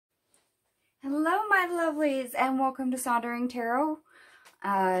Hello, my lovelies, and welcome to Sondering Tarot.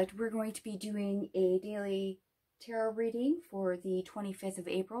 We're going to be doing a daily tarot reading for the 25th of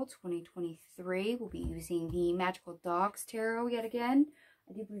April, 2023. We'll be using the Magical Dogs Tarot yet again.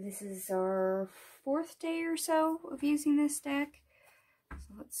 I do believe this is our 4th day or so of using this deck.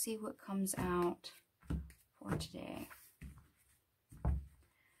 So let's see what comes out for today.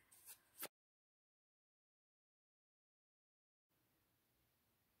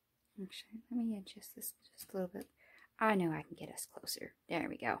 Actually, let me adjust this just a little bit. I know I can get us closer. There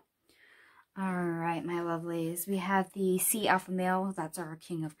we go. Alright, my lovelies. We have the Sea Alpha Male, that's our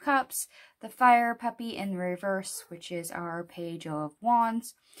King of Cups. The Fire Puppy in the reverse, which is our Page of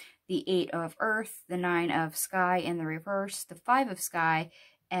Wands. The 8 of Earth, the 9 of Sky in the reverse, the 5 of Sky,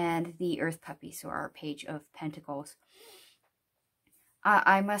 and the Earth Puppy, so our Page of Pentacles.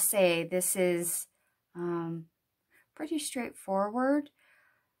 I must say, this is pretty straightforward.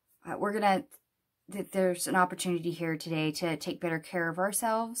 There's an opportunity here today to take better care of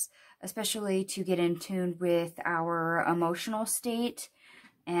ourselves, especially to get in tune with our emotional state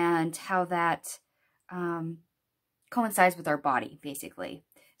and how that coincides with our body, basically.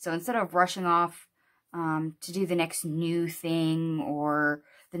 So instead of rushing off to do the next new thing or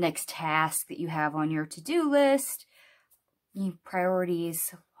the next task that you have on your to-do list,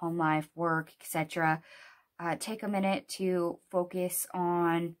 priorities, home life, work, etc., take a minute to focus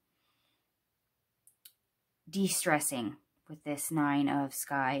on de-stressing with this 9 of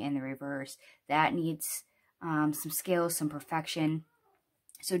Sky in the reverse. That needs some skills, some perfection.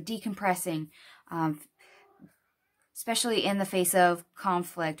 So decompressing, especially in the face of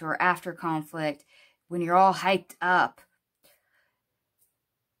conflict or after conflict, when you're all hyped up.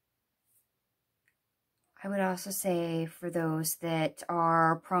 I would also say for those that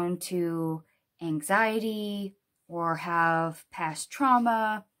are prone to anxiety or have past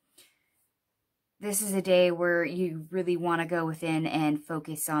trauma, this is a day where you really want to go within and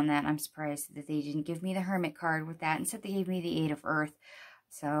focus on that. I'm surprised that they didn't give me the Hermit card with that. Instead, they gave me the 8 of Earth.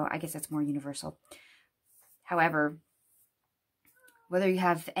 So I guess that's more universal. However, whether you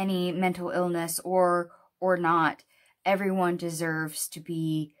have any mental illness or not, everyone deserves to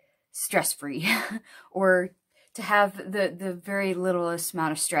be stress-free or to have the very littlest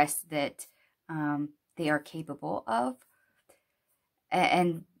amount of stress that they are capable of.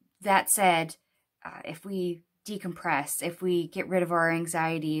 And that said, if we decompress, if we get rid of our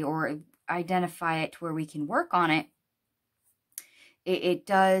anxiety or identify it to where we can work on it, it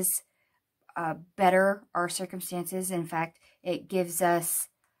does better our circumstances. In fact, it gives us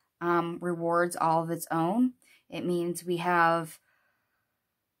rewards all of its own. It means we have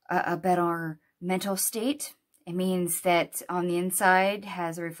a better mental state. It means that on the inside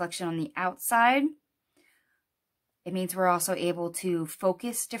has a reflection on the outside. It means we're also able to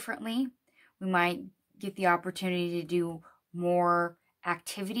focus differently. We might get the opportunity to do more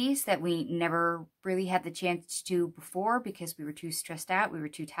activities that we never really had the chance to do before because we were too stressed out, we were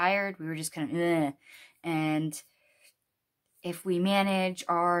too tired, we were just kind of ugh. And if we manage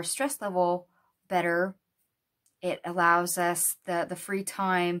our stress level better, it allows us the free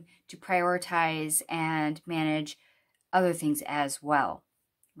time to prioritize and manage other things as well,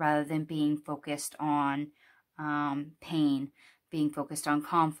 rather than being focused on pain, being focused on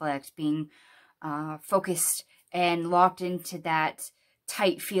conflict, being focused and locked into that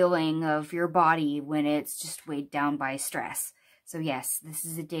tight feeling of your body when it's just weighed down by stress. So yes, this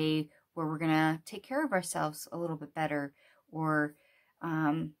is a day where we're going to take care of ourselves a little bit better, or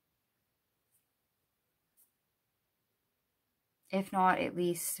if not, at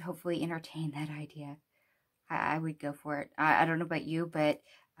least hopefully entertain that idea. I would go for it. I don't know about you, but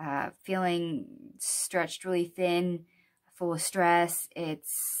feeling stretched really thin, full of stress,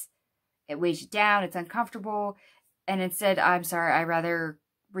 it weighs you down, it's uncomfortable, and instead, I'm sorry, I'd rather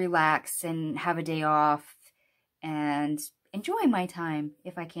relax and have a day off and enjoy my time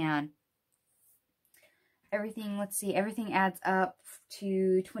if I can. Everything, let's see, everything adds up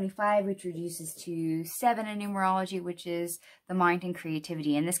to 25, which reduces to 7 in numerology, which is the mind and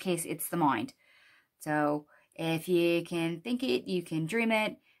creativity. In this case, it's the mind. So if you can think it, you can dream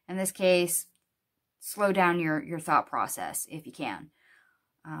it. In this case, slow down your thought process if you can.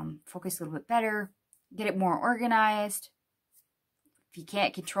 Focus a little bit better, get it more organized. If you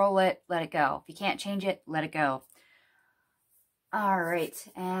can't control it, let it go. If you can't change it, let it go. All right,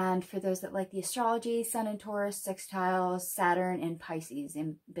 and for those that like the astrology, Sun in Taurus, sextiles, Saturn in Pisces,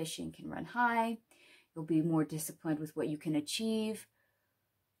 ambition can run high. You'll be more disciplined with what you can achieve.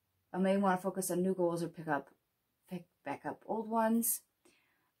 I may want to focus on new goals or pick back up old ones.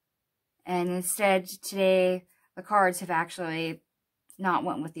 And instead, today, the cards have actually not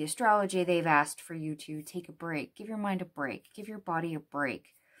went with the astrology, they've asked for you to take a break. Give your mind a break. Give your body a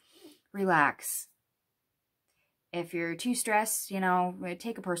break. Relax. If you're too stressed, you know,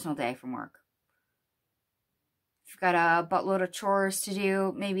 take a personal day from work. If you've got a buttload of chores to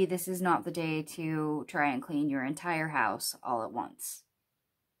do, maybe this is not the day to try and clean your entire house all at once.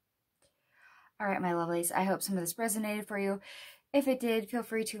 All right, my lovelies, I hope some of this resonated for you. If it did, feel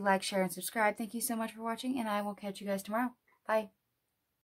free to like, share, and subscribe. Thank you so much for watching, and I will catch you guys tomorrow. Bye.